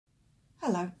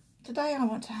Hello, today I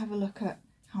want to have a look at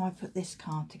how I put this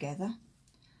card together.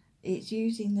 It's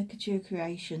using the Couture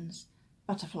Creations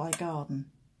Butterfly Garden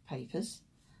papers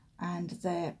and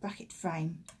their bracket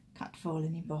frame cut foil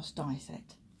and embossed die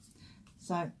set.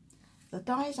 So the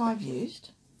dies I've used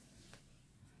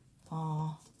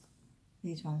are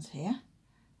these ones here,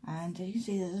 and you can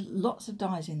see there's lots of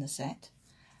dies in the set.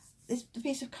 The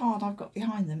piece of card I've got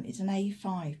behind them is an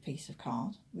A5 piece of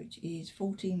card, which is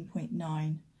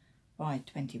 14.9 by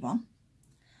 21,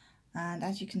 and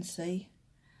as you can see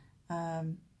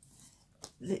the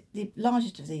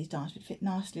largest of these dies would fit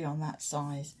nicely on that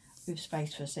size with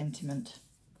space for a sentiment.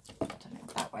 I don't know,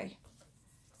 that way,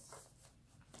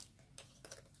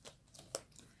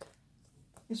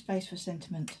 with space for a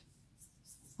sentiment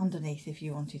underneath if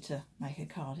you wanted to make a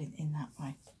card in that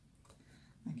way.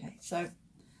 Okay, so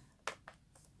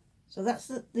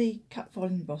that's the cut foil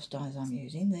embossed dies I'm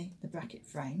using, the bracket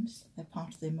frames. They're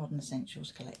part of the Modern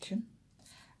Essentials collection.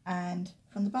 And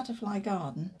from the Butterfly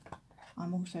Garden,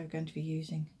 I'm also going to be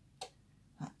using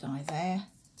that die there.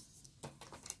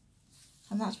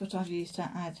 And that's what I've used to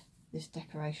add this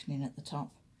decoration in at the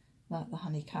top, the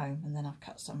honeycomb, and then I've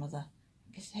cut some of the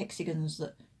hexagons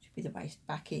that should be the waist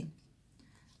back in.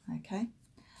 Okay,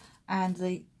 and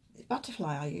the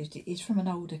butterfly I used is from an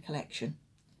older collection.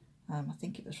 I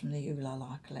think it was from the Ooh La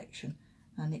La collection,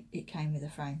 and it came with a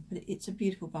frame. But it's a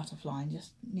beautiful butterfly, and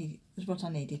was what I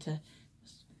needed to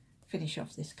finish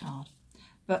off this card.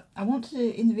 But I want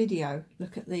to, in the video,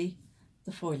 look at the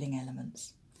foiling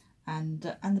elements and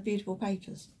the beautiful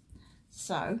papers.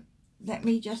 So let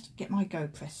me just get my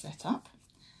GoPress set up,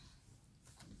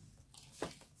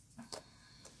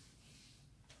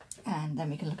 and then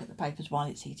we can look at the papers while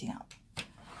it's heating up.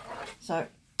 So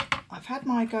I've had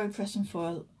my GoPress and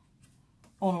Foil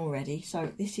on already,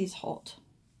 so this is hot.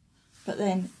 But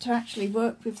then to actually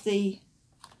work with the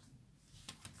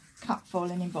cut foil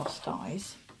and embossed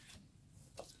dies,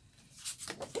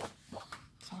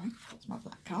 sorry, that's my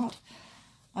black card.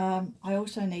 I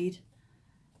also need,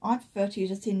 I prefer to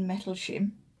use a thin metal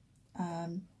shim.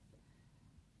 I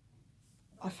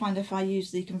find if I use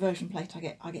the conversion plate,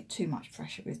 I get too much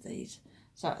pressure with these.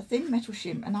 So a thin metal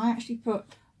shim, and I actually put,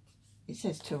 it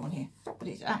says 2 on here, but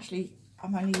it's actually,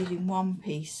 I'm only using one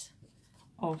piece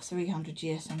of 300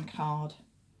 GSM card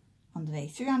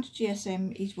underneath. 300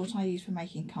 GSM is what I use for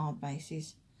making card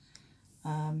bases.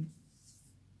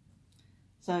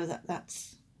 So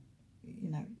that's,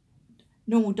 you know,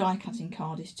 normal die cutting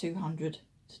card is 200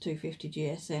 to 250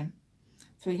 GSM.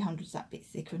 300 is that bit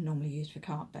thicker and normally used for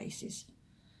card bases.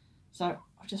 So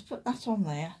I've just put that on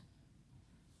there.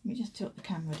 Let me just tilt the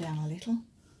camera down a little.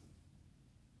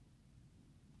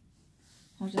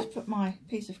 I'll just put my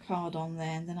piece of card on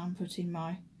there, and then I'm putting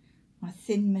my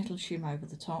thin metal shim over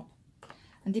the top.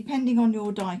 And depending on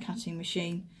your die cutting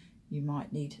machine, you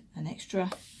might need an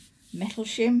extra metal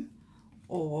shim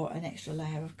or an extra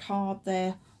layer of card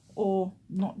there, or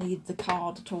not need the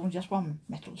card at all, just one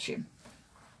metal shim.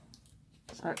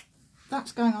 So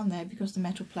that's going on there because the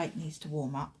metal plate needs to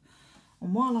warm up.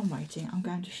 And while I'm waiting, I'm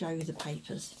going to show you the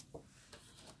papers.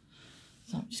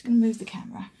 So I'm just going to move the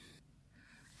camera.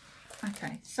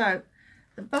 Okay, so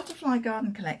the Butterfly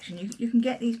Garden collection, you can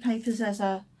get these papers as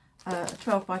a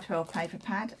 12 by 12 paper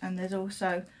pad, and there's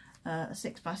also a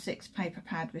 6 by 6 paper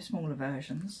pad with smaller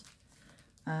versions.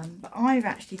 But I've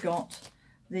actually got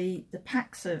the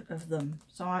packs of them,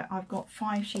 so I've got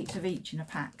 5 sheets of each in a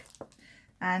pack.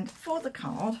 And for the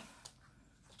card,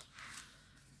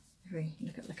 if we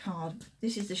look at the card,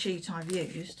 this is the sheet I've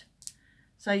used.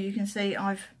 So you can see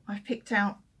I've picked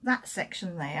out that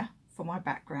section there for my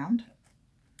background,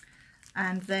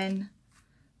 and then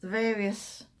the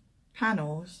various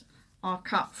panels are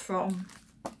cut from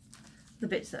the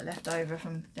bits that are left over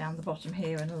from down the bottom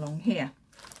here and along here.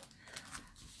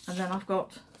 And then I've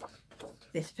got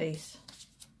this piece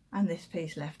and this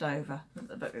piece left over,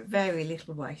 but very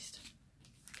little waste.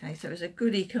 Okay, so it's a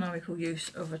good economical use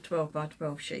of a 12 by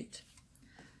 12 sheet.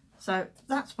 So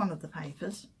that's one of the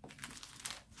papers.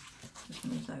 Just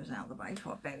move those out of the way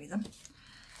before I bury them.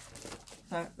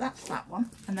 So that's that one,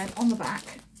 and then on the back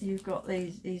you've got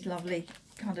these lovely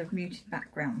kind of muted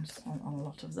backgrounds on a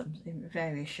lot of them in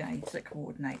various shades that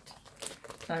coordinate.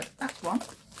 So that's one.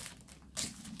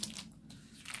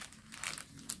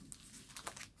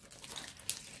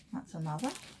 That's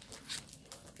another,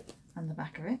 and the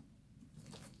back of it.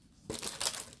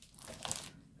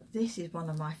 This is one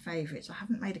of my favourites. I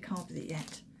haven't made a card with it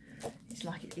yet. It's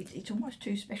like it's almost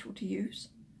too special to use.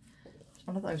 It's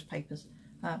one of those papers.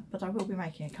 But I will be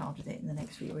making a card with it in the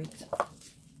next few weeks.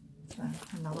 So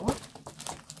another one.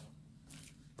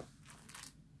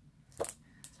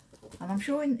 And I'm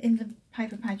sure in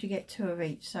paper pad you get 2 of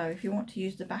each, so if you want to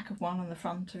use the back of one and the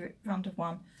front of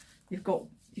one, you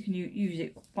can use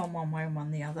it one way and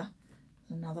one the other.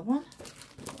 There's another one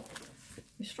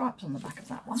with stripes on the back of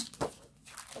that one.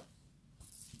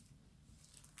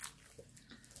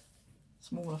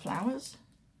 Smaller flowers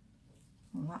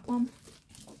on that one,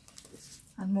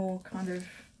 and more kind of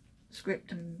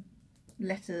script and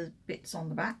letter bits on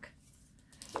the back.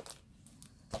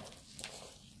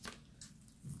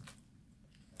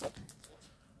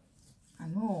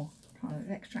 And more kind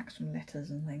of extracts from letters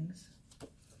and things.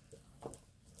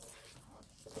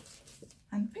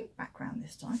 And pink background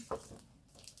this time.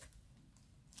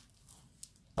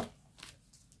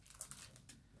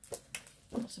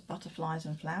 Lots of butterflies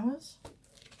and flowers.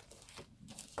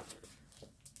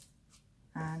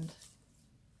 And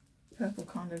purple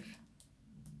kind of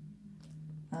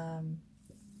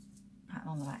pattern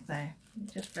on the back there,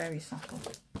 just very subtle.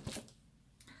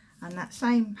 And that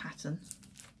same pattern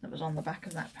that was on the back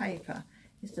of that paper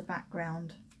is the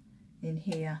background in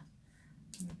here.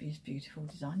 It's beautiful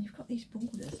design. You've got these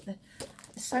borders. There's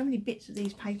so many bits of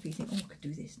these paper you think, oh, I could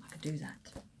do this and I could do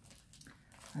that.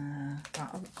 Right,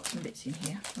 I've got some bits in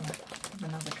here from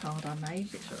another card I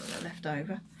made, bits that are left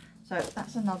over. So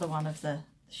that's another one of the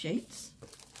sheets.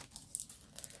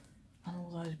 And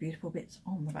all those beautiful bits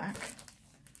on the back.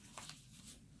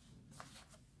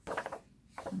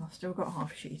 And I've still got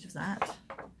half a sheet of that.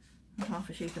 And half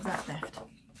a sheet of that left.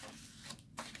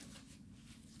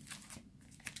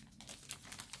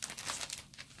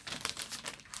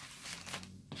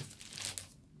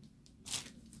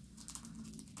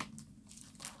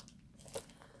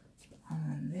 And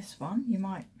then this one, you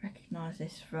might recognise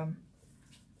this from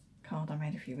a card I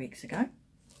made a few weeks ago.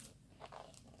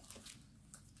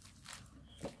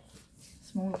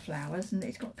 Smaller flowers, and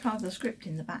it's got kind of the script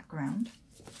in the background.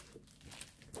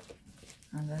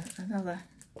 And another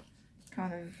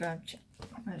kind of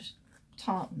almost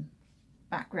tartan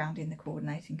background in the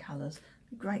coordinating colours.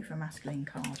 Great for a masculine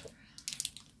card.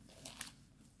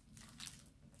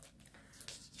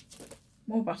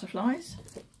 More butterflies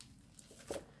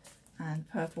and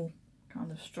purple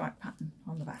kind of stripe pattern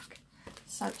on the back.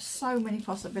 So many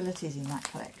possibilities in that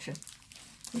collection.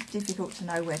 It's difficult to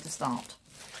know where to start.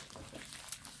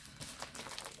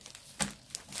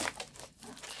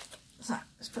 So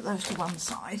let's put those to one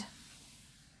side.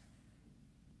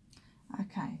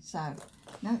 Okay, so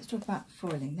now let's talk about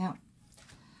foiling. Now,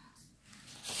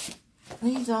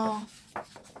 these are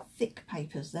thick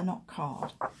papers, they're not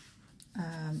card.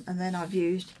 And then I've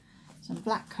used some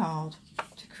black card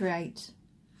to create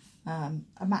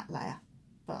a matte layer,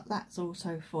 but that's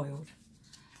also foiled.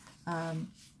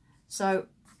 So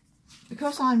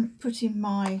because I'm putting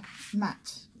my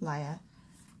matte layer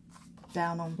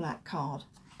down on black card,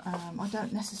 I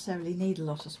don't necessarily need a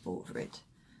lot of support for it.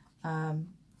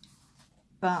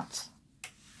 But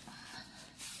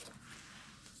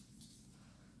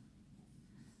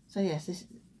so yes,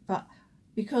 but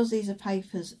because these are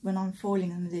papers, when I'm foiling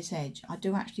them with this edge, I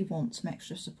do actually want some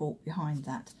extra support behind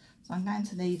that. So I'm going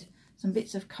to need some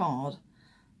bits of card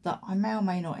that I may or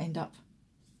may not end up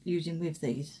using with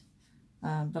these,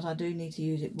 but I do need to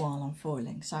use it while I'm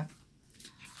foiling. So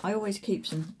I always keep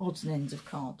some odds and ends of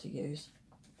card to use.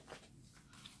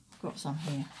 I've got some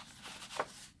here.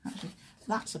 Actually,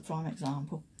 that's a prime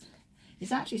example.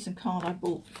 It's actually some card I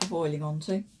bought for foiling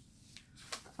onto.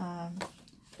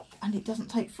 And it doesn't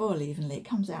take foil evenly. It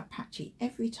comes out patchy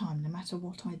every time, no matter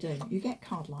what I do. You get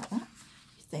card like that.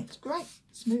 You think it's great,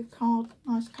 smooth card,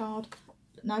 nice card.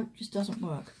 But no, it just doesn't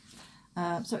work.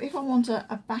 So if I want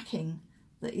a backing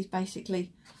that is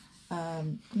basically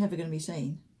never going to be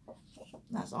seen,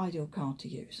 that's ideal card to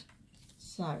use.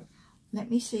 So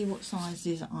let me see what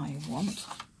sizes I want.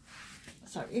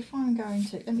 So if I'm going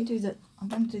to, I'm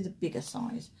going to do the bigger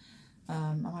size.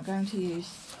 And I'm going to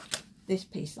use this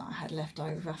piece that I had left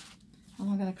over, and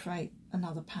I'm going to create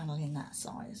another panel in that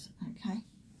size. Okay,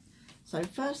 so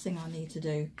first thing I need to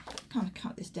do, kind of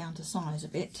cut this down to size a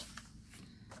bit,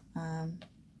 and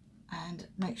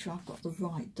make sure I've got the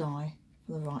right die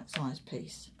for the right size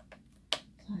piece.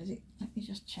 So is it, let me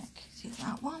just check, is it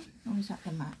that one or is that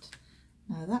the matte?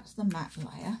 No, that's the matte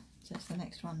layer, so it's the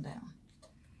next one down.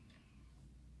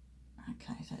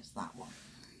 Okay, so it's that one.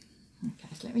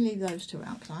 Okay, so let me leave those two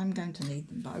out because I'm going to need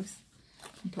them both,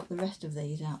 and put the rest of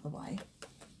these out the way.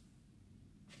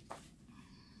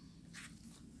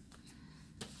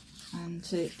 And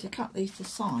to cut these to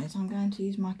size, I'm going to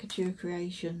use my Couture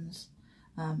Creations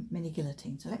mini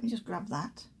guillotine. So let me just grab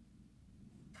that.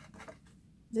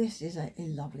 This is a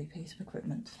lovely piece of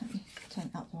equipment. Let me turn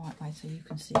it up the right way so you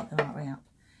can see it the right way up.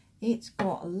 It's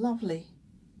got a lovely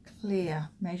clear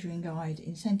measuring guide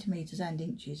in centimetres and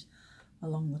inches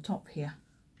along the top here,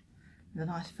 with a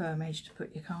nice firm edge to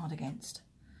put your card against.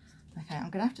 Okay, I'm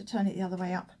going to have to turn it the other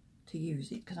way up to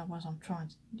use it, because otherwise I'm trying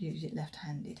to use it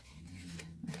left-handed.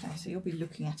 Okay, so you'll be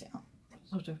looking at it up,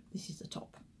 sort of, this is the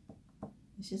top.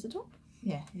 This is the top?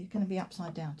 Yeah, it's going to be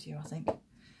upside down to you, I think.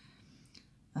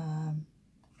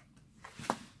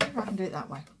 If I can do it that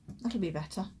way, that'll be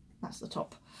better. That's the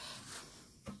top.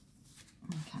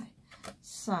 Okay,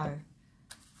 so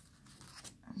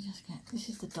let me just get, this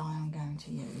is the die I'm going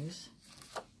to use.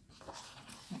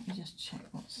 Let me just check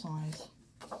what size.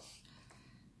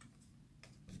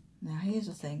 Now here's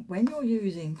the thing, when you're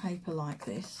using paper like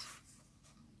this,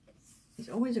 it's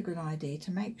always a good idea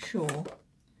to make sure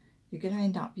you're going to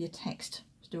end up your text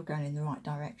still going in the right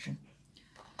direction,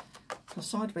 because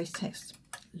sideways text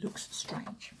looks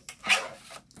strange.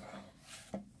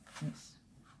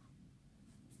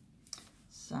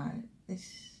 So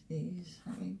this is,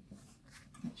 let me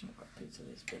make sure I've got a piece of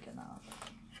this big enough.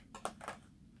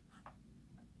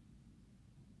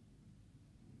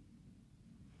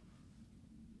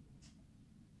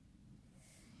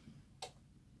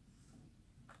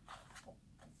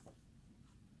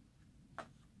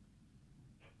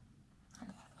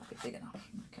 Big enough,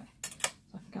 okay, so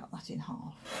I can cut that in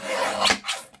half.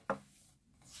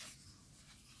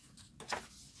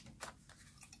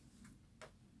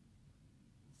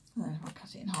 And then if I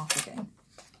cut it in half again,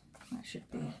 that should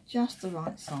be just the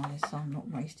right size, so I'm not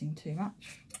wasting too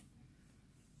much.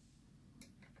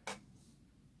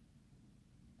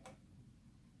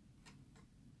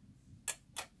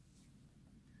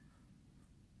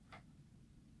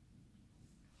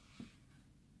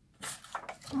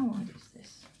 How wide is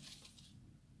this?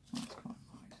 That's quite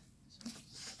wide.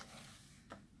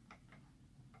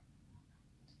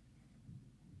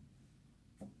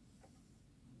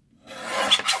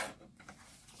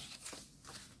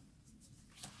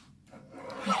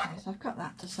 Okay, so I've cut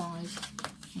that to size,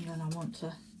 and then I want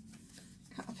to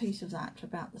cut a piece of that to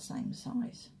about the same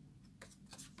size.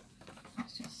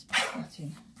 Let's just put that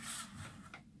in.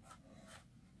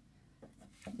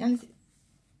 The only thing,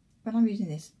 when I'm using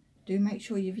this, do make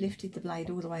sure you've lifted the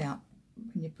blade all the way up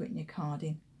when you're putting your card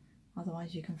in,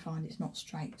 otherwise you can find it's not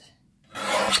straight.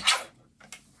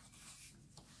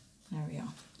 There we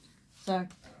are. So,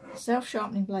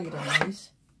 self-sharpening blade on these,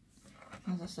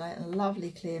 as I say, a lovely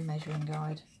clear measuring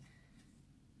guide.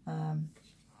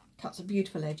 Cuts a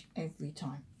beautiful edge every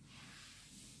time.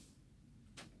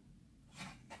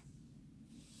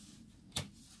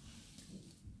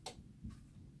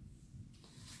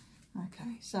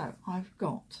 Okay, so I've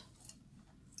got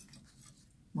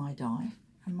my die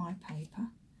and my paper.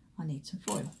 I need some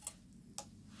foil.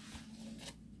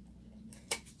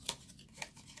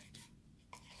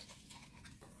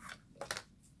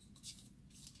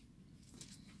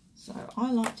 So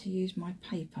I like to use my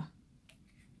paper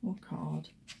or card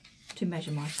to measure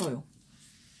my foil.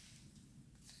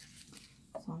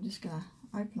 So I'm just going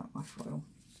to open up my foil,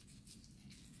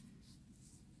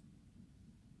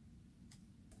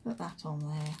 put that on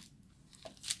there,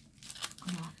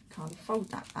 and I kind of fold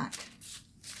that back,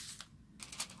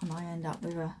 and I end up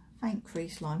with a faint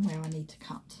crease line where I need to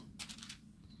cut.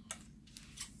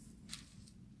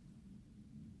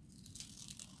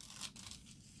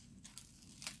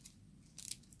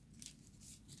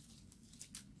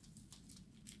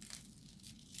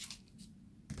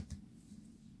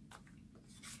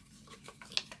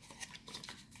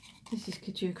 This is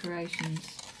Couture Creations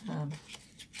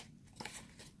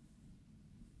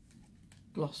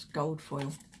gloss gold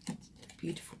foil. It's a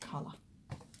beautiful colour.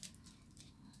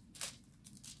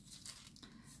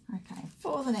 Okay,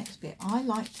 for the next bit, I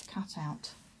like to cut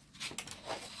out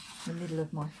the middle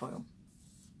of my foil.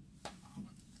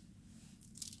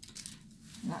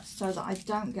 And that's so that I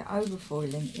don't get over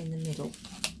foiling in the middle.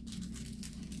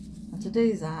 And to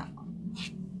do that,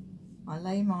 I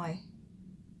lay my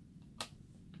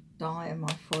die and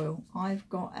my foil. I've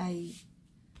got a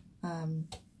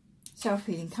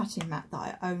self-healing cutting mat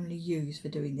that I only use for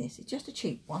doing this. It's just a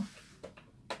cheap one,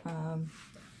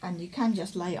 and you can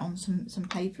just lay it on some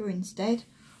paper instead,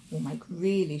 or make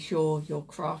really sure your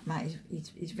craft mat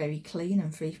is very clean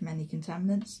and free from any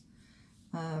contaminants.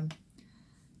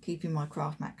 Keeping my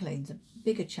craft mat clean is a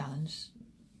bigger challenge,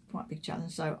 quite a big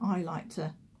challenge, so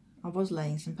I was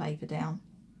laying some paper down,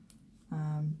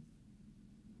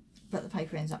 but the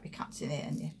paper ends up with cuts in it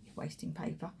and you're wasting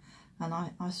paper. And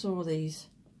I saw these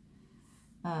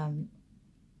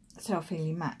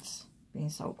self-healing mats being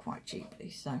sold quite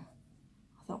cheaply, so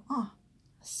I thought, a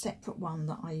separate one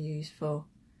that I use for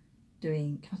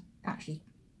doing actually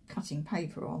cutting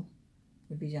paper on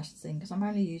would be just the thing, because I'm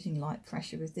only using light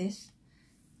pressure with this.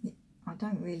 I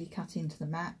don't really cut into the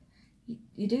mat.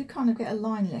 You do kind of get a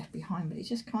line left behind, but it's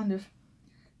just kind of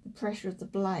the pressure of the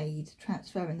blade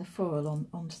transferring the foil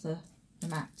onto the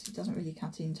mat. It doesn't really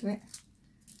cut into it.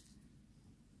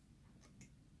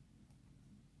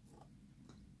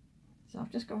 So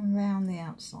I've just gone round the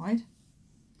outside.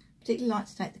 Particularly like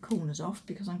to take the corners off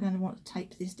because I'm going to want to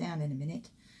tape this down in a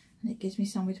minute, and it gives me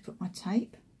somewhere to put my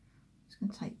tape. I'm just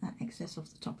going to take that excess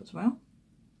off the top as well.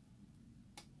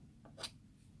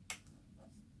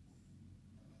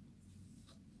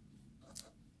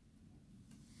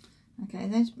 Okay,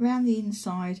 then round the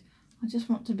inside, I just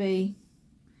want to be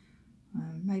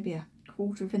maybe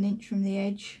 1/4 of an inch from the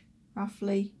edge,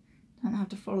 roughly. Don't have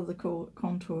to follow the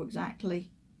contour exactly,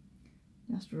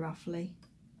 just roughly.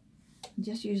 And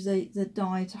just use the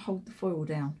die to hold the foil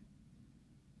down.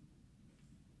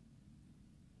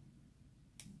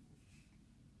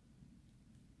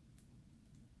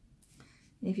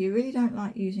 If you really don't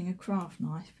like using a craft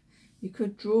knife, you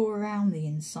could draw around the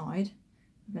inside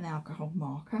with an alcohol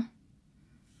marker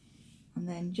and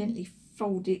then gently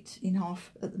fold it in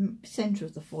half at the centre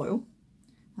of the foil,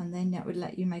 and then that would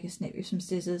let you make a snip with some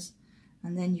scissors,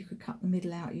 and then you could cut the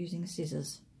middle out using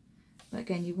scissors. But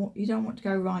again, you don't want to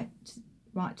go right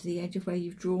to the edge of where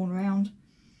you've drawn around.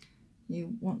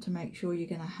 You want to make sure you're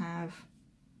going to have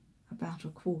about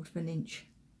 1/4 of an inch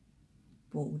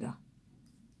border,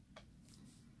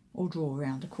 or draw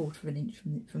around 1/4 of an inch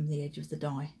from the edge of the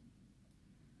die.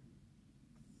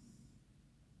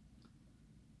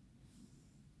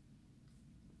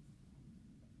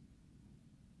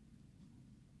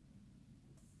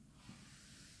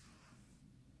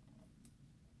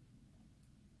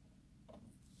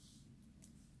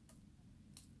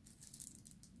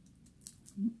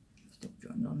 Still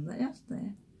joined on there.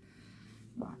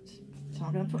 Right, so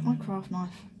I'm going to put my craft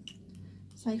knife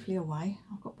safely away.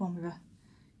 I've got one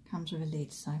comes with a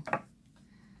lid, so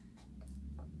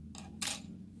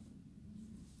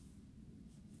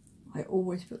I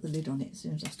always put the lid on it as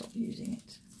soon as I stop using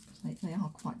it, because they are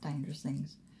quite dangerous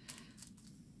things.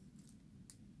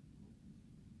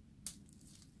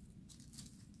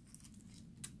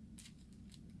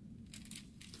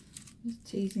 Just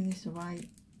teasing this away.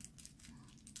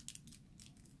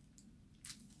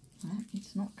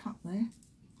 It's not cut there.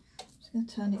 I'm just going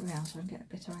to turn it around so I can get a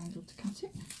better angle to cut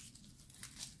it.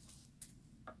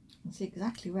 And see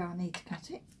exactly where I need to cut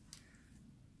it.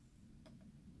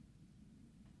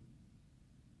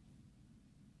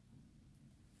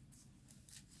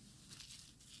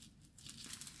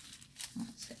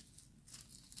 That's it.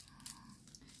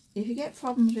 If you get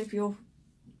problems with your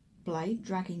blade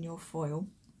dragging your foil,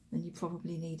 then you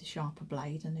probably need a sharper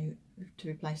blade and to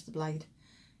replace the blade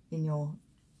in your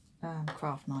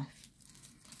craft knife.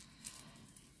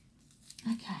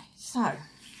 Okay, so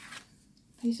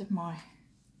piece of my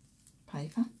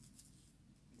paper.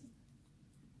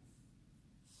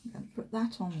 I'm going to put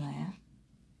that on there,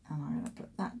 and I'm going to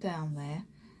put that down there,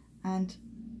 and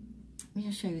let me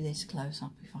just show you this close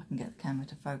up if I can get the camera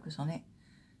to focus on it.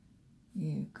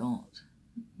 You've got,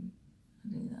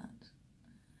 do that.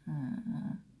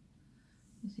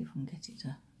 Let's see if I can get it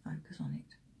to focus on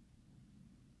it.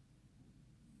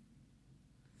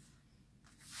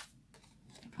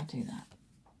 If I do that.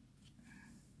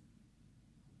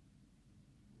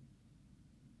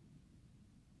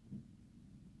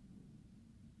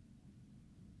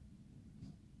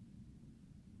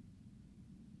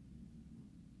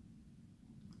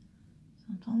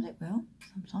 Sometimes it will,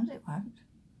 sometimes it won't.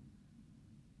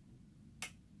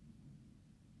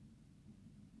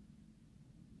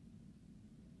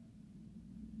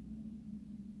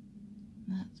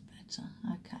 That's better.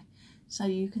 Okay, so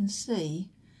you can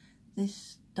see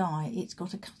this die, it's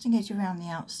got a cutting edge around the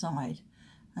outside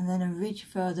and then a ridge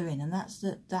further in, and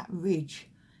that ridge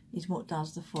is what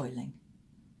does the foiling.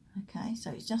 Okay,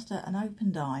 so it's just an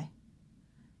open die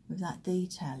with that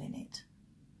detail in it.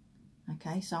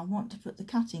 Okay, so I want to put the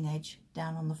cutting edge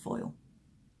down on the foil.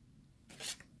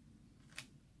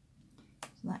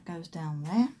 So that goes down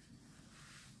there.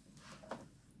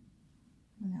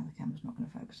 And now the camera's not going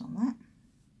to focus on that.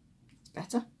 It's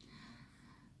better.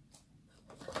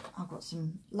 I've got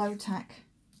some low tack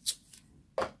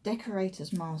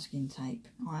decorator's masking tape.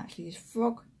 I actually use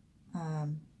Frog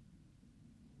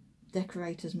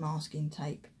decorator's masking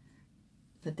tape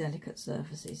for delicate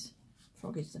surfaces.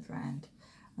 Frog is the brand.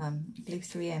 I believe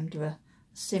 3M do a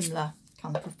similar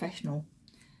kind of professional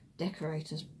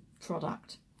decorators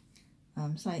product.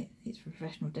 Say it's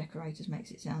professional decorators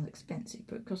makes it sound expensive,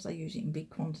 but because they use it in big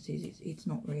quantities, it's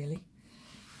not really.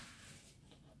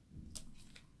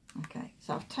 Okay,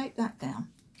 so I've taped that down.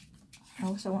 I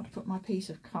also want to put my piece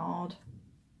of card,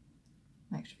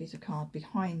 an extra piece of card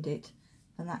behind it,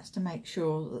 and that's to make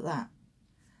sure that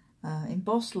that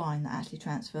emboss line that actually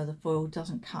transfers the foil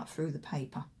doesn't cut through the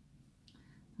paper.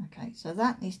 Okay, so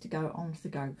that needs to go onto the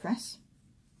GoPress.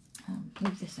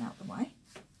 Move this out of the way.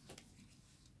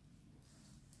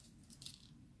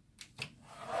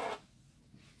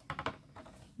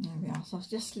 There we are, so I've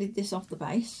just slid this off the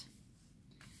base.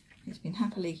 It's been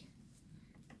happily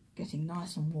getting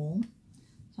nice and warm.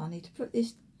 So I need to put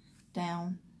this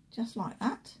down just like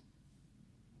that.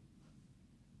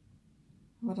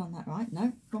 Have I done that right?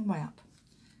 No, wrong way up.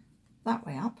 That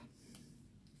way up.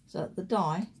 So that the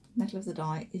die, metal of the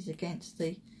die, is against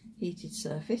the heated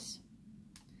surface.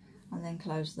 And then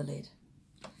close the lid.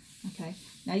 Okay,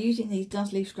 now using these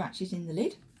does leave scratches in the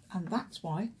lid, and that's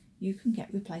why you can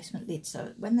get replacement lids.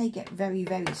 So when they get very,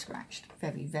 very scratched,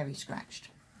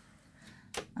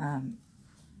 and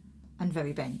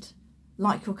very bent,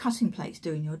 like your cutting plates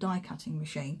do in your die cutting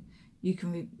machine, you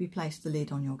can replace the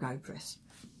lid on your GoPress.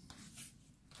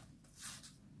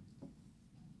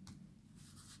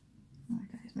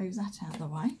 Okay, let's move that out of the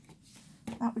way.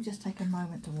 That would just take a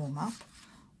moment to warm up.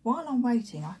 While I'm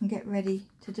waiting, I can get ready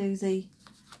to do the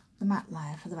matte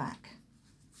layer for the back.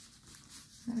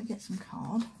 Let me get some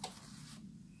card.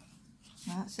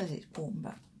 Now that says it's warm,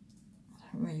 but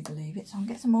I don't really believe it, so I'll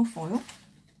get some more foil.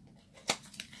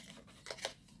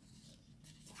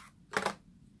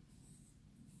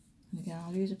 And again,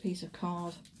 I'll use a piece of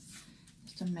card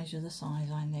just to measure the size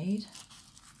I need.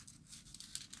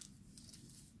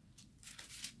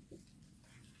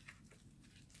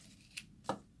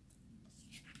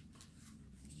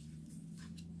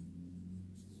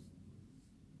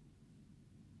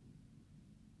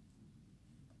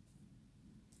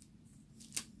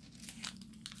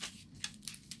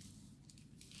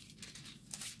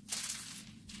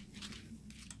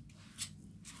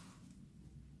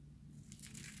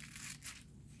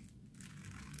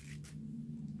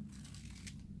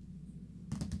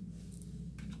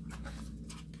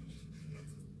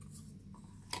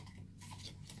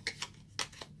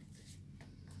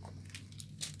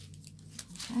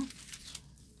 Okay.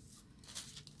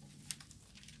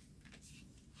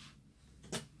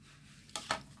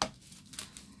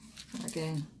 So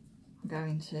again, I'm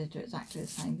going to do exactly the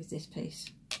same with this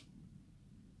piece.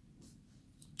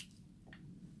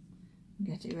 And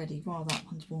get it ready while that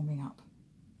one's warming up.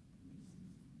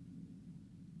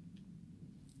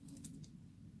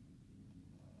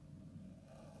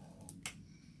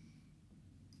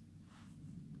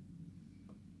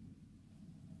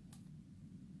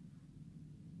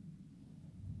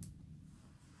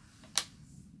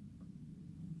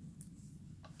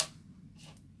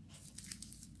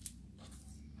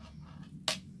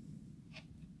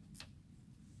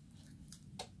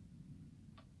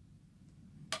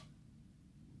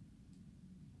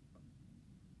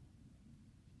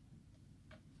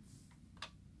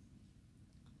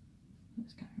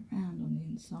 Let's go around on the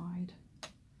inside.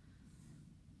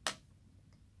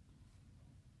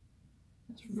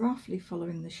 That's roughly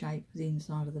following the shape of the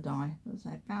inside of the die. Let's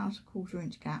say about a 1/4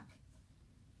 inch gap.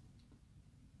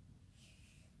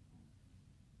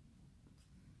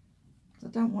 I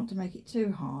don't want to make it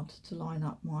too hard to line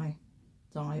up my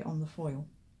die on the foil.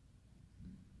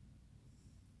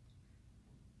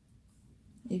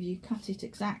 If you cut it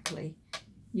exactly,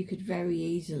 you could very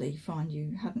easily find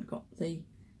you hadn't got the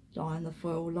die and the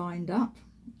foil lined up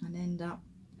and end up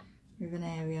with an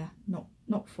area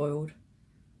not foiled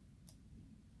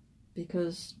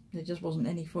because there just wasn't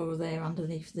any foil there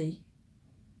underneath the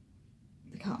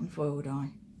cut and foil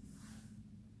die.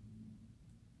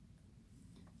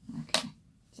 Okay,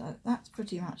 so that's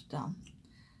pretty much done.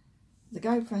 The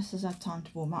GoPress has had time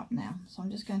to warm up now, so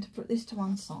I'm just going to put this to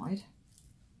one side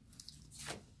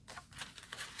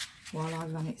while I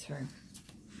run it through.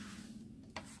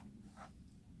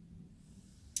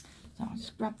 So I'll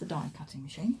just grab the die cutting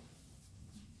machine.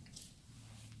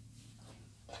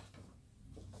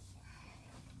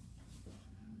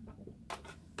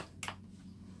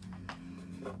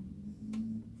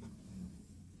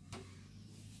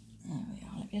 There we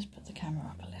are, let me just put the camera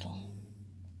up a little.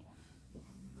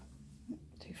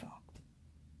 Too far.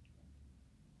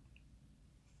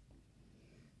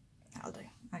 That'll do.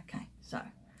 Okay, so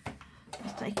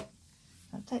let's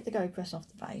take the GoPress off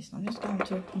the base, and I'm just going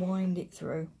to wind it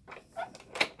through.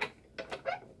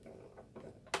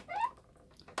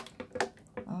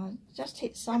 Just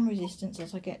hit some resistance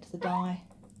as I get to the die,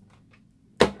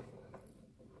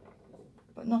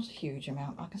 but not a huge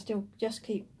amount. I can still just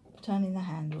keep turning the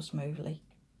handle smoothly.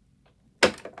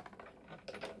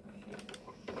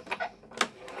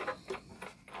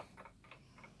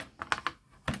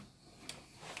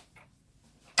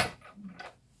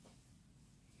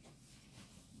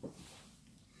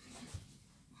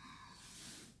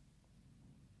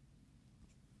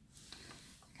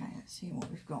 see what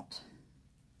we've got.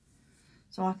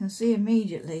 So I can see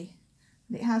immediately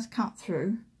that it has cut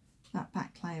through that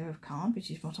back layer of card, which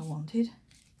is what I wanted.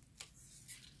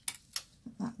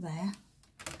 Put that there.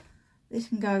 This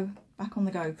can go back on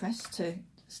the GoPress to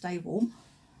stay warm.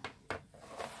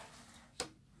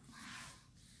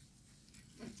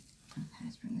 Okay,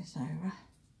 let's bring this over.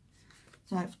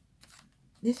 So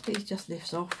this piece just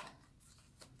lifts off.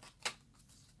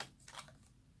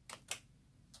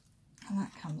 And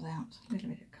that comes out, a little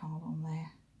bit of card on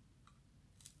there.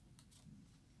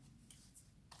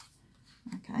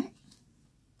 Okay.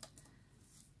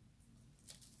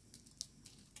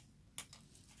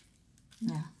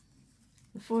 Now,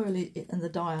 the foil and the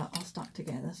die are stuck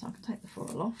together, so I can take the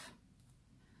foil off.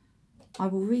 I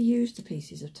will reuse the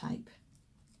pieces of tape.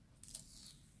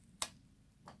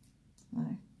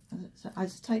 So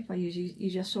as the tape I use, you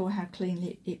just saw how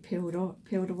cleanly it peeled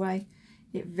away.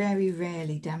 It very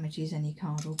rarely damages any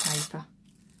card or paper.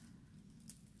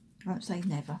 I won't say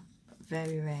never, but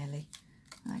very rarely.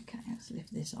 Okay, let's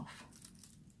lift this off.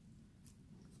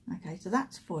 Okay, so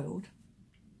that's foiled.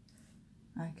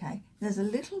 Okay, there's a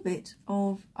little bit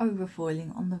of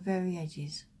overfoiling on the very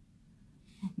edges.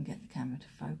 I can get the camera to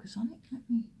focus on it.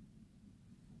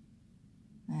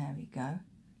 There we go.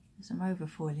 There's some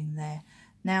overfoiling there.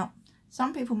 Now,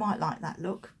 some people might like that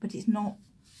look, but it's not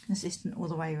consistent all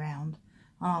the way around.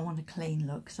 I want a clean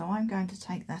look, so I'm going to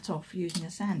take that off using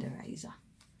a sand eraser.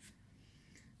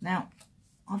 Now,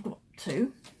 I've got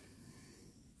two.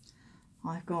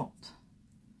 I've got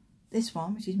this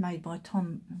one, which is made by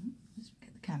Tom. Let's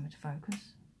get the camera to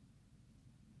focus.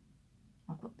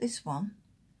 I've got this one,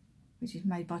 which is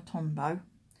made by Tombow,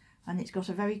 and it's got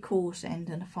a very coarse end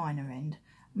and a finer end.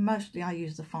 Mostly I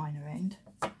use the finer end.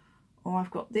 Or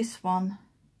I've got this one,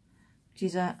 which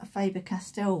is a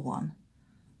Faber-Castell one.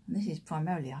 And this is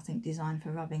primarily, I think, designed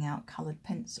for rubbing out coloured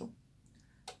pencil.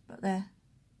 But they're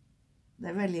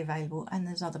readily available, and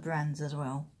there's other brands as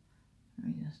well.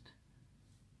 Let me just...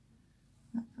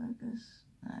 That focus?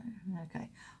 No, okay.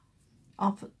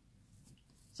 I'll put...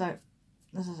 So,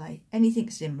 as I say, anything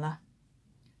similar.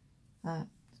 Kind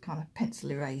of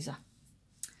pencil eraser.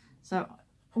 So,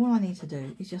 all I need to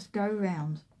do is just go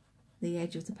around the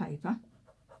edge of the paper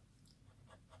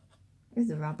with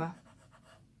the rubber,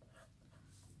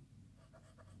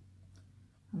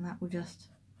 and that will just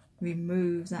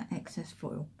remove that excess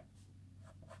foil.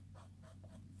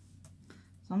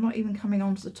 So I'm not even coming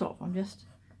onto the top, I'm just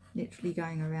literally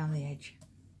going around the edge.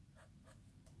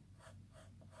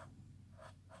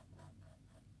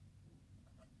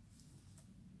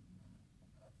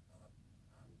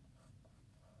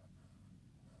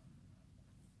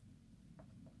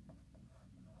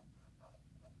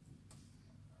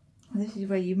 This is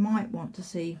where you might want to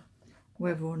see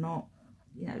whether or not,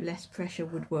 you know, less pressure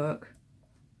would work,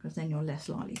 because then you're less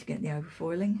likely to get the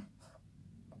overfoiling.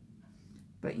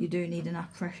 But you do need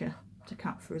enough pressure to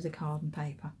cut through the card and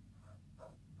paper.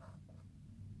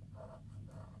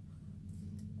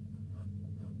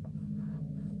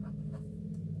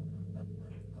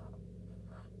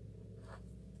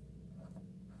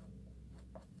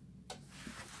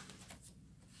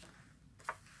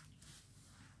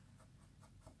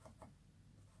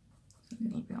 A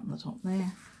little bit on the top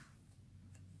there.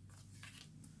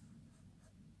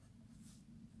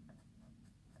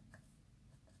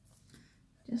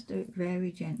 Just do it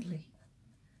very gently.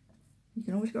 You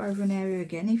can always go over an area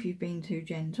again if you've been too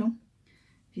gentle.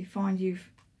 If you find you've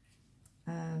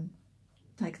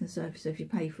taken the surface of your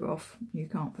paper off, you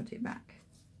can't put it back.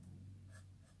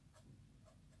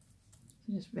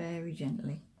 So just very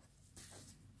gently.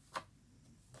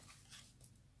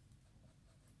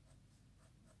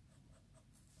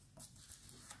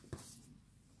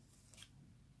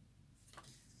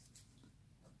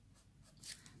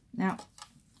 Now,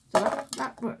 so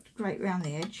that worked great round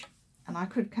the edge, and I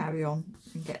could carry on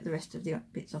and get the rest of the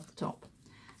bits off the top.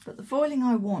 But the foiling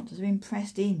I want has been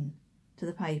pressed in to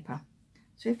the paper.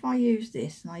 So if I use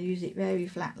this, and I use it very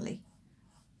flatly,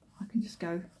 I can just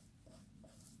go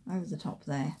over the top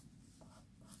there.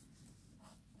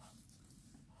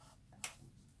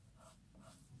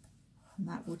 And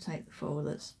that will take the foil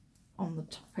that's on the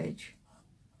top edge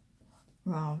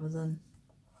rather than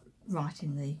right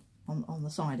in the on the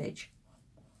side edge.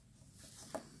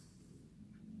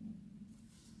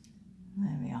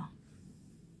 There we are.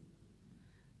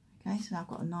 Okay, so now I've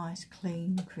got a nice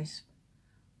clean crisp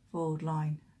foiled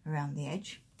line around the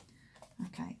edge.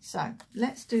 Okay, so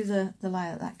let's do the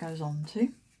layer that goes on to.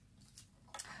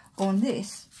 On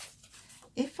this,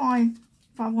 if I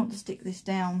want to stick this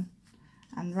down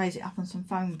and raise it up on some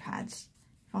foam pads,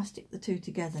 if I stick the two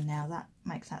together now, that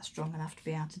makes that strong enough to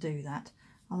be able to do that.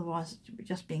 otherwise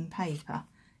just being paper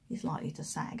is likely to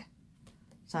sag.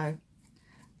 So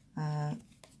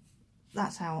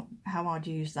that's how I'd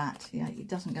use that. Yeah, it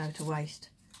doesn't go to waste.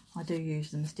 I do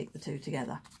use them and stick the two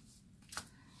together.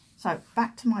 So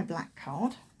back to my black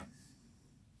card.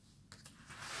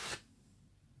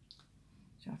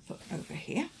 So I put over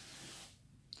here.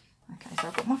 Okay, so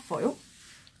I've got my foil,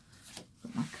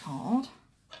 got my card.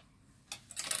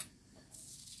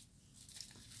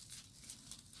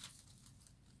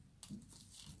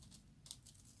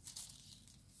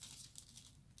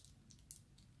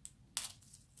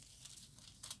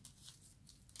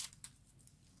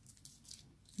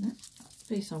 That's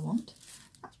the piece I want.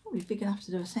 That's probably big enough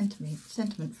to do a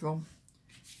sentiment from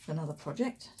for another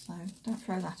project, so don't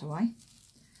throw that away.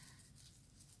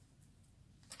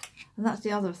 And that's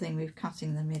the other thing with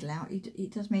cutting the middle out.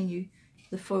 It does mean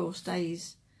the foil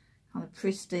stays kind of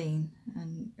pristine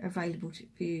and available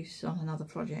for use on another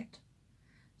project.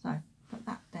 So put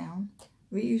that down,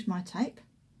 reuse my tape.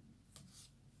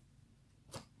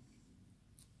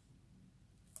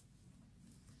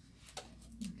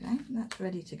 Okay, that's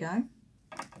ready to go.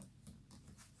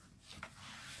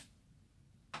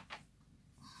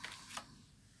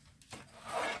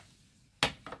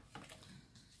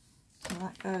 So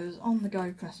that goes on the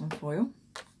GoPress and Foil.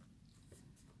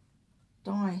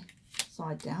 Die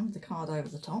side down with the card over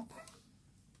the top.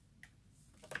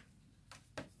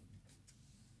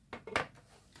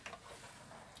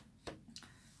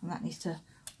 And that needs to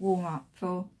warm up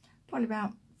for probably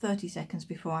about 30 seconds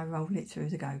before I roll it through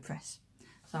the GoPress.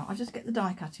 So I'll just get the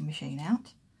die cutting machine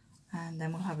out and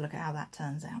then we'll have a look at how that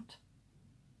turns out.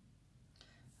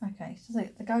 Okay, so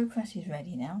the GoPress is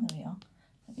ready now. There we are.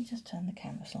 Let me just turn the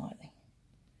camera slightly.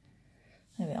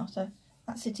 There we are. So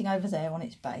that's sitting over there on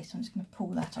its base. I'm just going to pull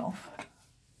that off.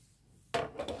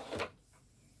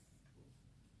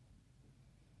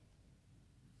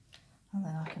 And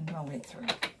then I can roll it through.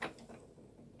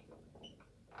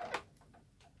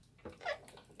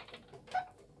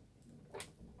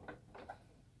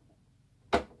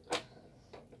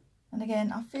 And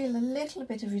again, I feel a little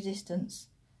bit of resistance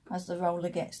as the roller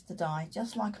gets the die,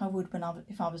 just like I would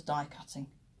if I was die cutting.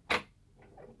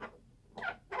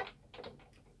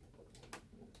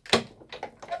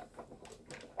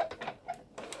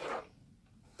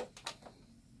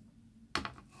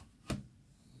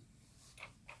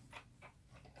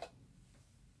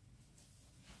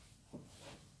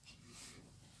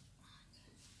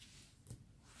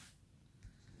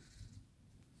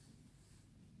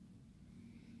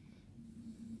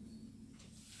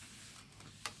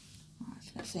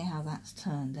 Let's see how that's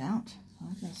turned out. So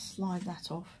I'm going to slide that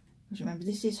off. Because remember,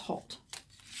 this is hot.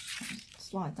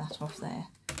 Slide that off there.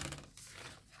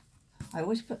 I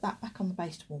always put that back on the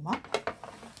base to warm up.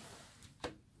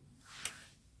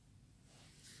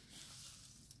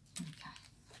 Okay.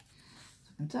 So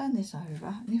I can turn this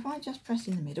over, and if I just press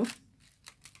in the middle,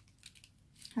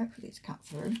 hopefully it's cut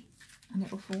through, and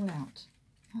it will fall out.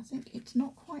 I think it's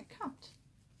not quite cut.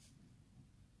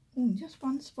 Just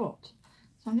one spot.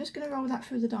 So I'm just going to roll that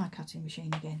through the die cutting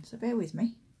machine again, so bear with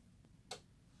me.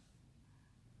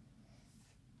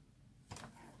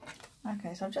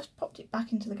 Okay, so I've just popped it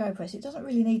back into the GoPress. It doesn't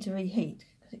really need to reheat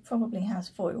because it probably has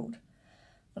foiled,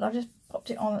 but I've just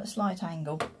popped it on at a slight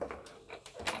angle.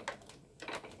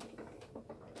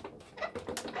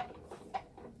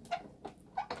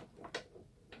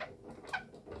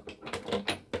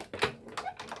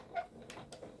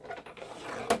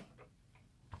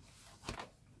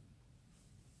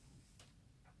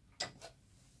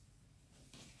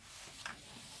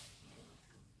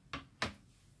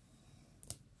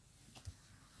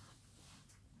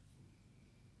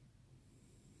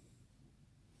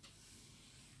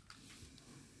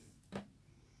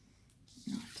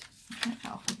 Take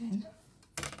that off again.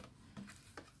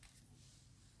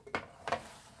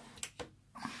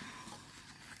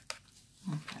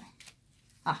 Okay.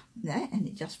 There, and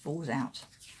it just falls out.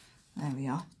 There we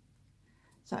are.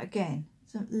 So again,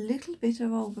 it's a little bit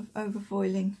of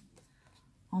overfoiling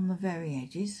on the very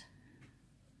edges.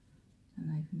 I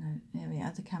don't even know. There we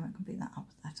are. The camera can pick that up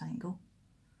at that angle.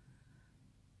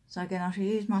 So again, I shall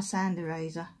use my sand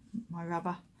eraser, my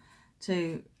rubber,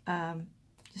 to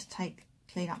just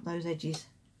clean up those edges.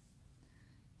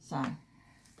 So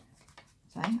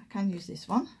I can use this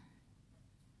one.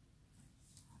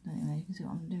 I don't know if you can see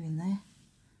what I'm doing there.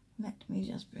 Let me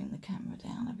just bring the camera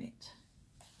down a bit.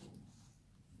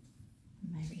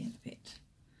 Maybe a bit.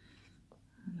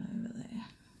 And over there.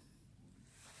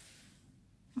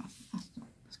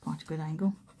 That's quite a good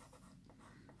angle.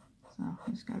 So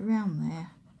I'll just go around there.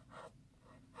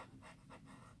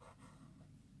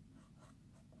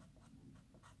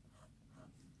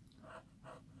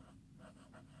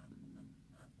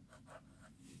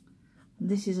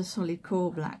 This is a solid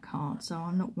core black card, so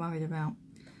I'm not worried about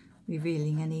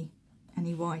revealing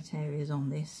any white areas on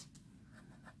this.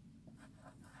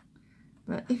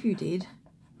 But if you did,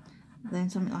 then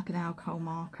something like an alcohol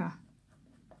marker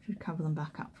should cover them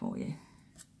back up for you.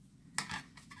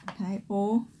 Okay,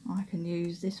 or I can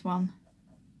use this one.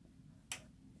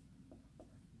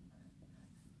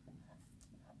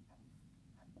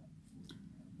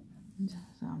 So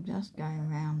I'm just going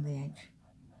around the edge.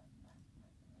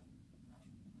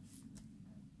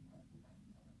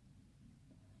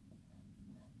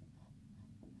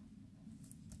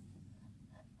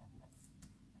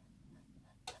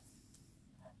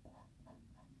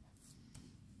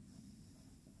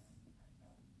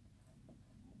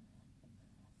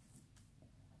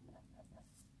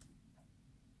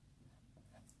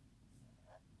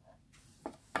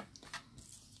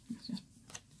 Let's just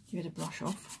give it a brush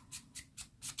off.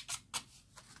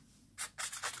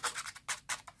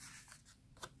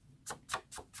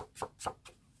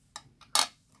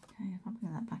 Okay, if I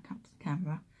bring that back up to the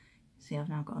camera, you see I've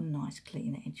now got a nice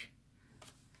clean edge.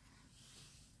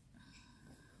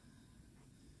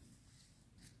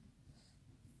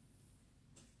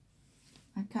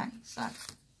 Okay, so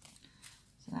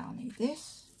now I need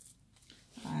this,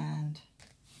 and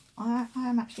I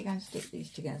am actually going to stick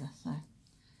these together, so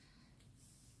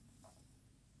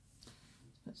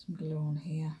let's put some glue on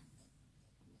here.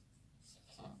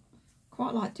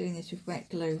 Quite like doing this with wet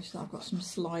glue, so I've got some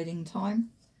sliding time.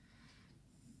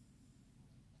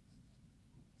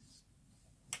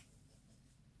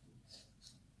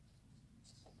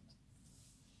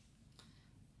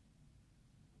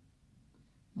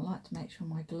 I like to make sure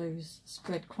my glue's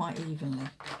spread quite evenly.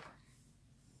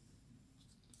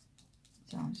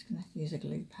 So I'm just going to use a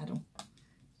glue paddle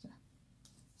to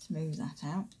smooth that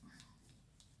out.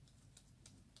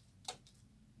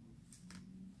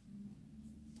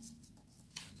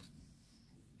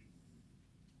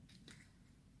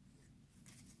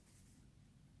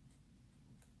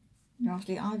 Now,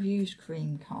 obviously I've used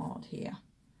cream card here.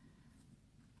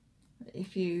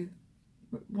 If you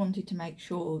wanted to make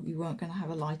sure you weren't going to have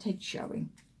a light edge showing,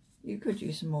 you could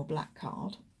use some more black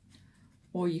card,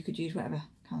 or you could use whatever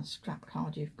kind of scrap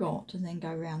card you've got and then go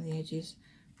around the edges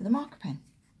with a marker pen,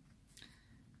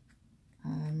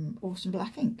 or some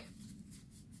black ink,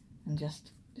 and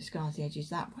just disguise the edges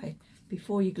that way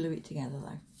before you glue it together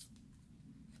though.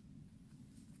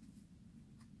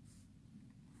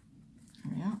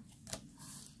 There we are.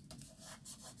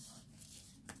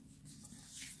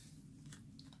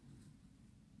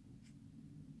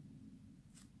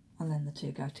 And then the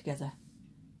two go together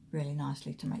really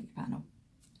nicely to make your panel.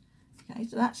 Okay,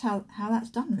 so that's how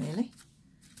that's done really.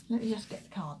 Let me just get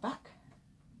the card back.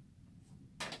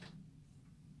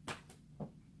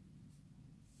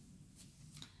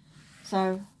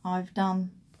 So I've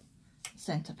done the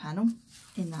centre panel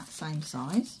in that same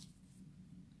size.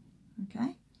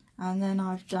 Okay, and then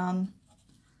I've done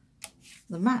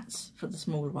the mats for the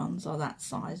smaller ones are that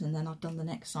size, and then I've done the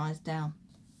next size down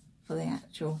for the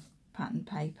actual pattern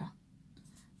paper.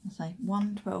 I say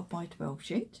 1 12 by 12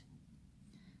 sheet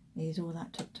is all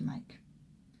that took to make,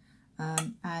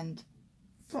 and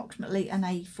approximately an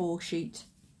A4 sheet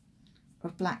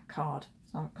of black card,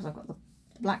 so because I've got the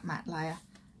black matte layer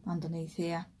underneath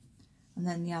here, and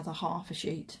then the other half a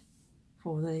sheet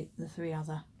for the 3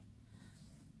 other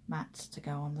mats to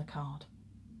go on the card.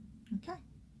 Okay,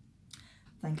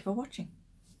 thank you for watching.